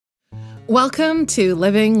Welcome to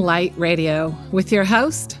Living Light Radio with your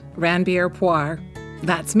host, Ranbir Poir.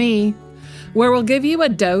 That's me, where we'll give you a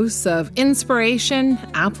dose of inspiration,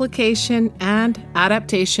 application, and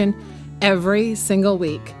adaptation every single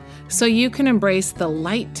week so you can embrace the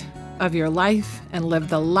light of your life and live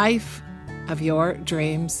the life of your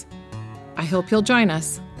dreams. I hope you'll join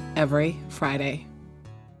us every Friday.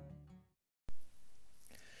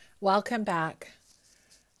 Welcome back.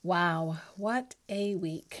 Wow, what a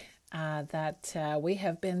week that we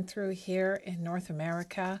have been through here in North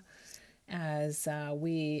America as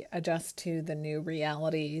we adjust to the new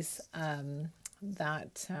realities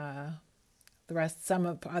that some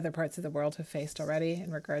of other parts of the world have faced already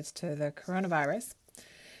in regards to the coronavirus.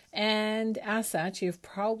 And as such, you've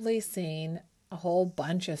probably seen a whole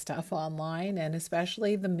bunch of stuff online, and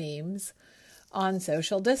especially the memes on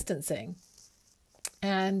social distancing.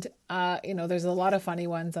 And, there's a lot of funny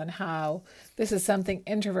ones on how this is something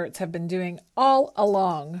introverts have been doing all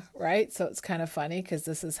along, right? So it's kind of funny because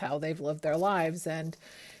this is how they've lived their lives. And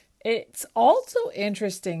it's also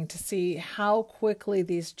interesting to see how quickly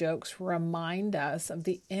these jokes remind us of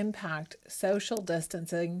the impact social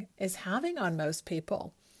distancing is having on most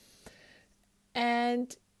people.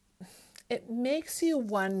 And it makes you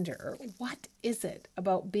wonder, what is it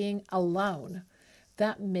about being alone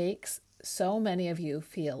that makes so many of you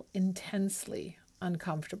feel intensely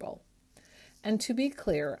uncomfortable? And to be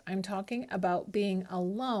clear, I'm talking about being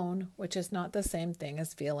alone, which is not the same thing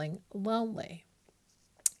as feeling lonely.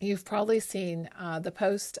 You've probably seen the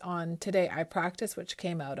post on Today I Practice, which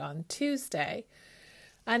came out on Tuesday.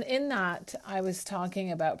 And in that, I was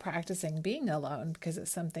talking about practicing being alone because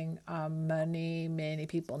it's something many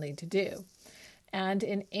people need to do. And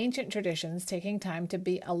in ancient traditions, taking time to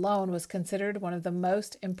be alone was considered one of the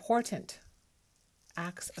most important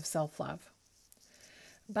acts of self-love.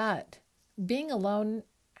 But being alone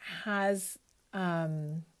has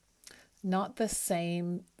not the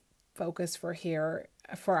same focus for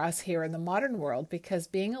us here in the modern world, because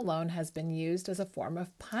being alone has been used as a form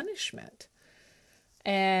of punishment.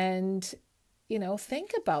 And,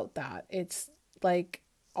 think about that. It's like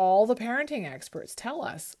all the parenting experts tell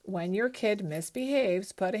us, when your kid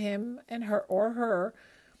misbehaves, put him and her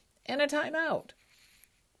in a timeout.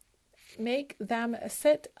 Make them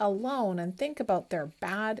sit alone and think about their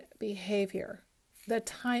bad behavior. The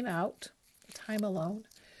timeout, time alone,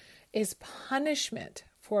 is punishment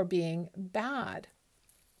for being bad.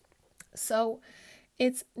 So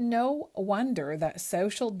it's no wonder that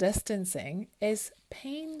social distancing is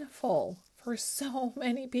painful for so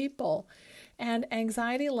many people, and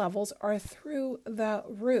anxiety levels are through the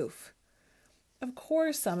roof. Of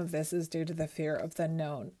course, some of this is due to the fear of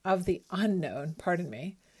the unknown,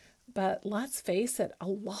 but let's face it, a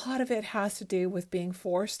lot of it has to do with being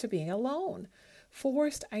forced to be alone.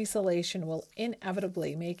 Forced isolation will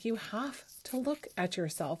inevitably make you have to look at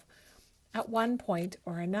yourself at one point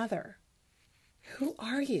or another. Who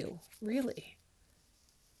are you, really?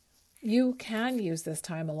 You can use this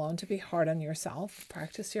time alone to be hard on yourself,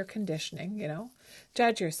 practice your conditioning,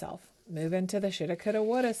 judge yourself, move into the shoulda, coulda,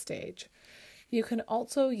 woulda stage. You can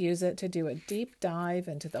also use it to do a deep dive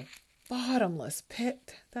into the bottomless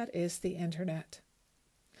pit that is the internet.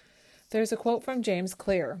 There's a quote from James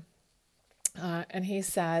Clear, and he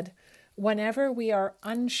said, "Whenever we are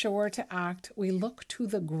unsure to act, we look to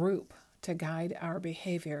the group to guide our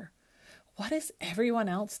behavior. What is everyone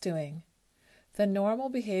else doing? The normal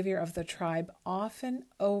behavior of the tribe often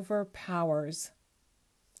overpowers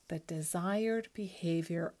the desired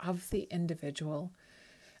behavior of the individual,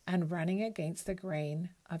 and running against the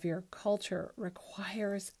grain of your culture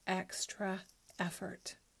requires extra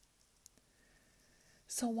effort."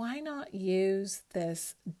 So why not use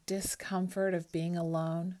this discomfort of being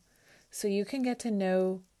alone so you can get to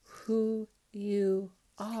know who you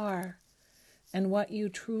are and what you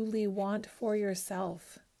truly want for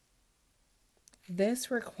yourself?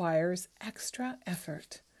 This requires extra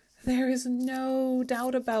effort. There is no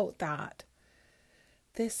doubt about that.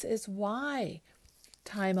 This is why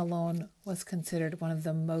time alone was considered one of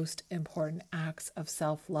the most important acts of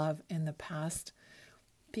self-love in the past,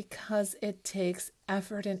 because it takes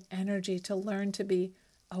effort and energy to learn to be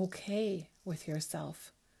okay with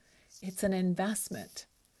yourself. It's an investment.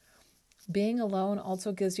 Being alone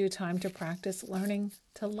also gives you time to practice learning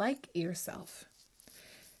to like yourself.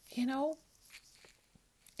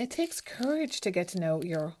 It takes courage to get to know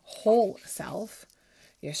your whole self,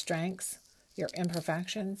 your strengths, your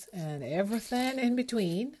imperfections, and everything in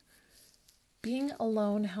between. Being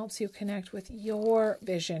alone helps you connect with your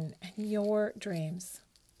vision and your dreams.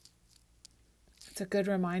 It's a good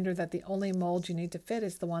reminder that the only mold you need to fit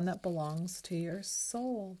is the one that belongs to your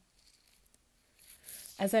soul.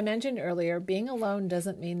 As I mentioned earlier, being alone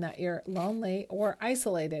doesn't mean that you're lonely or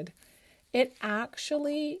isolated. It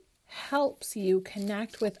actually helps you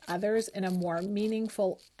connect with others in a more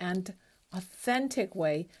meaningful and authentic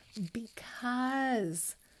way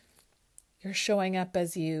because you're showing up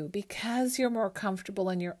as you, because you're more comfortable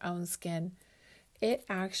in your own skin. It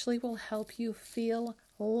actually will help you feel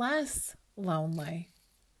less lonely.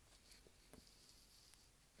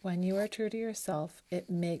 When you are true to yourself, it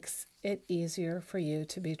makes it easier for you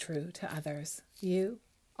to be true to others. You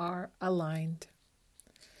are aligned.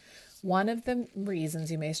 One of the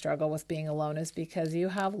reasons you may struggle with being alone is because you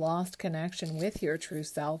have lost connection with your true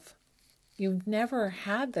self. You've never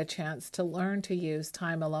had the chance to learn to use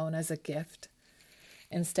time alone as a gift.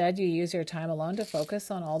 Instead, you use your time alone to focus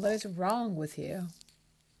on all that is wrong with you,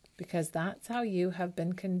 because that's how you have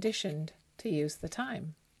been conditioned to use the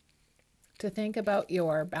time. To think about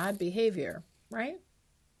your bad behavior, right?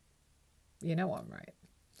 You know I'm right.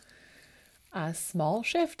 A small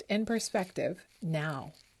shift in perspective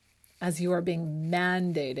now, as you are being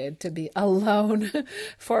mandated to be alone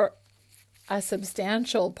for a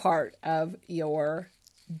substantial part of your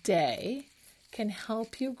day, can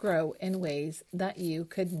help you grow in ways that you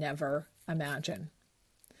could never imagine.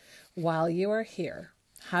 While you are here,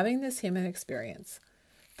 having this human experience,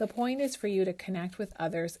 the point is for you to connect with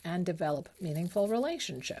others and develop meaningful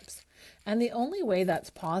relationships. And the only way that's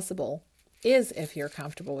possible is if you're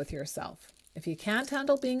comfortable with yourself. If you can't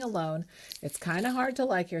handle being alone, it's kind of hard to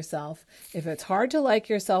like yourself. If it's hard to like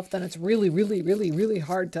yourself, then it's really, really, really, really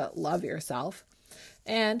hard to love yourself.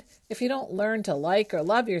 And if you don't learn to like or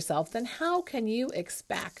love yourself, then how can you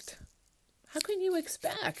expect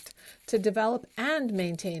to develop and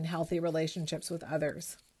maintain healthy relationships with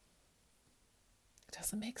others? It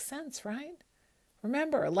doesn't make sense, right?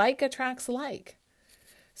 Remember, like attracts like.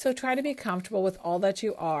 So try to be comfortable with all that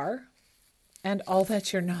you are and all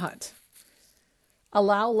that you're not.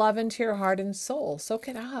 Allow love into your heart and soul. Soak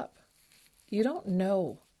it up. You don't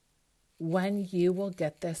know when you will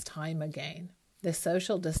get this time again. This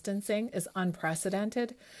social distancing is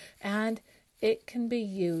unprecedented, and it can be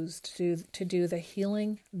used to do the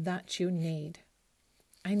healing that you need.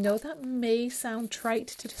 I know that may sound trite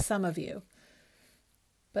to some of you,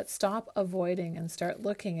 but stop avoiding and start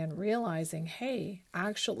looking and realizing, hey,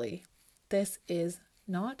 actually, this is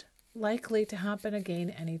not likely to happen again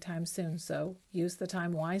anytime soon, so use the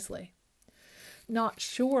time wisely. Not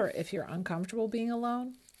sure if you're uncomfortable being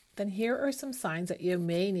alone? Then here are some signs that you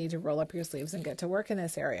may need to roll up your sleeves and get to work in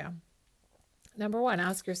this area. Number one,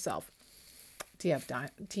 ask yourself, do you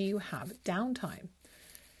have downtime?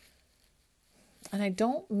 And I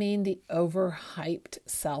don't mean the overhyped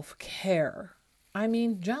self-care. I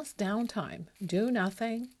mean just downtime. Do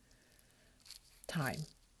nothing time.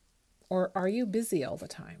 Or are you busy all the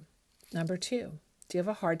time? Number two, do you have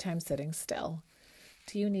a hard time sitting still?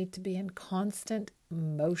 Do you need to be in constant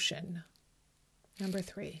motion? Number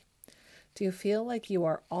three, do you feel like you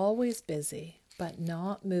are always busy but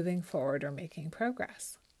not moving forward or making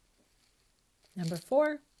progress? Number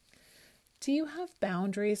four, do you have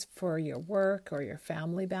boundaries for your work or your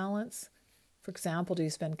family balance? For example, do you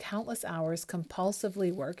spend countless hours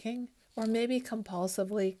compulsively working or maybe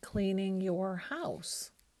compulsively cleaning your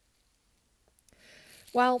house?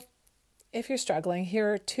 Well, if you're struggling,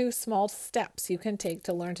 here are 2 small steps you can take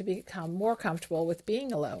to learn to become more comfortable with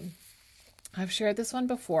being alone. I've shared this one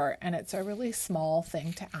before, and it's a really small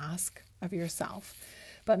thing to ask of yourself,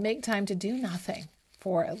 but make time to do nothing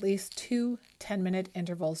for at least 2 10-minute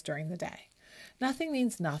intervals during the day. Nothing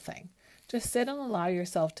means nothing. Just sit and allow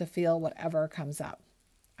yourself to feel whatever comes up.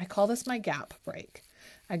 I call this my gap break,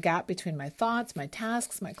 a gap between my thoughts, my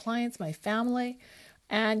tasks, my clients, my family,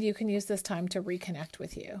 and you can use this time to reconnect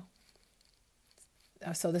with you.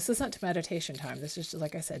 So this isn't meditation time. This is just,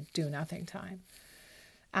 like I said, do nothing time.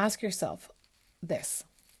 Ask yourself this: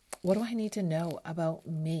 what do I need to know about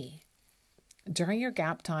me? During your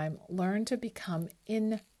gap time, learn to become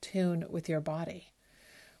in tune with your body.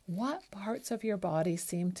 What parts of your body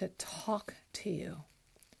seem to talk to you?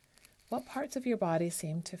 What parts of your body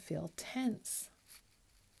seem to feel tense?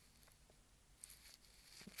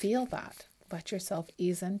 Feel that. Let yourself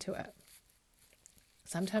ease into it.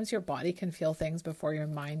 Sometimes your body can feel things before your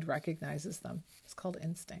mind recognizes them. It's called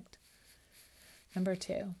instinct. Number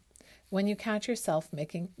 2, when you catch yourself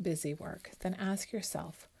making busy work, then ask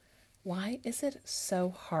yourself, why is it so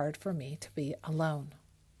hard for me to be alone?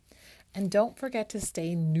 And don't forget to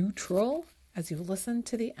stay neutral as you listen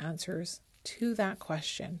to the answers to that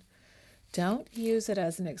question. Don't use it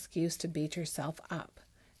as an excuse to beat yourself up.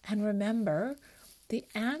 And remember, the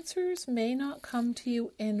answers may not come to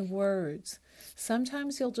you in words.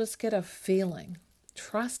 Sometimes you'll just get a feeling.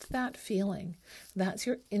 Trust that feeling. That's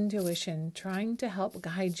your intuition trying to help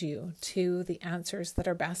guide you to the answers that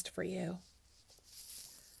are best for you.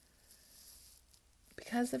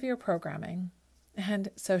 Because of your programming and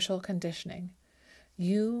social conditioning,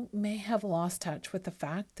 you may have lost touch with the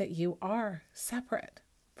fact that you are separate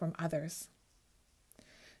from others.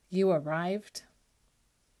 You arrived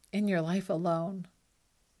in your life alone,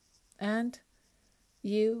 and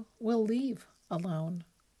you will leave alone.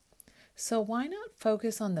 So why not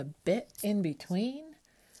focus on the bit in between,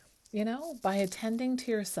 by attending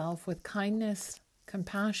to yourself with kindness,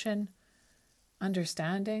 compassion,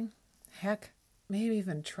 understanding, heck, maybe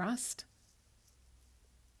even trust?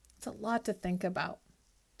 It's a lot to think about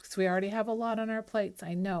because we already have a lot on our plates,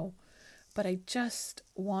 I know. But I just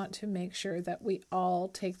want to make sure that we all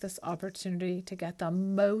take this opportunity to get the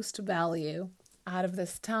most value out of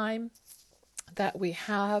this time that we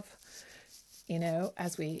have,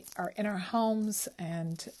 as we are in our homes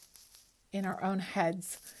and in our own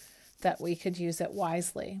heads, that we could use it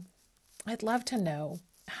wisely. I'd love to know,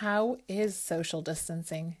 how is social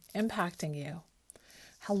distancing impacting you?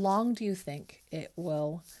 How long do you think it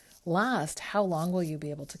will last? How long will you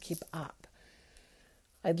be able to keep up?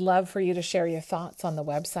 I'd love for you to share your thoughts on the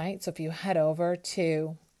website. So if you head over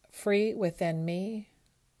to Free Within Me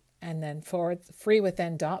and then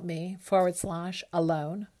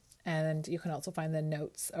freewithin.me/alone. And you can also find the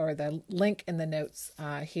notes or the link in the notes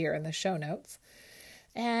here in the show notes.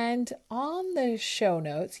 And on the show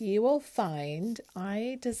notes, you will find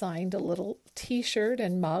I designed a little t-shirt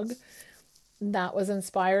and mug that was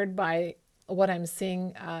inspired by what I'm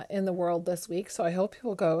seeing in the world this week. So I hope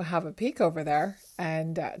you'll go have a peek over there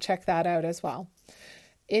and check that out as well.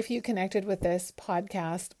 If you connected with this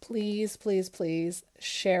podcast, please, please, please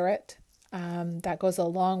share it. That goes a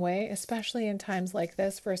long way, especially in times like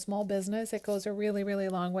this for a small business. It goes a really, really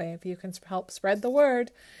long way. If you can help spread the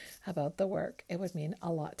word about the work, it would mean a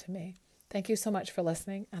lot to me. Thank you so much for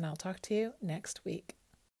listening, and I'll talk to you next week.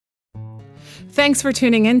 Thanks for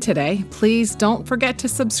tuning in today. Please don't forget to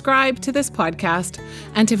subscribe to this podcast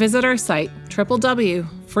and to visit our site,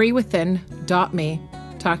 www.freewithin.me.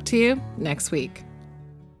 Talk to you next week.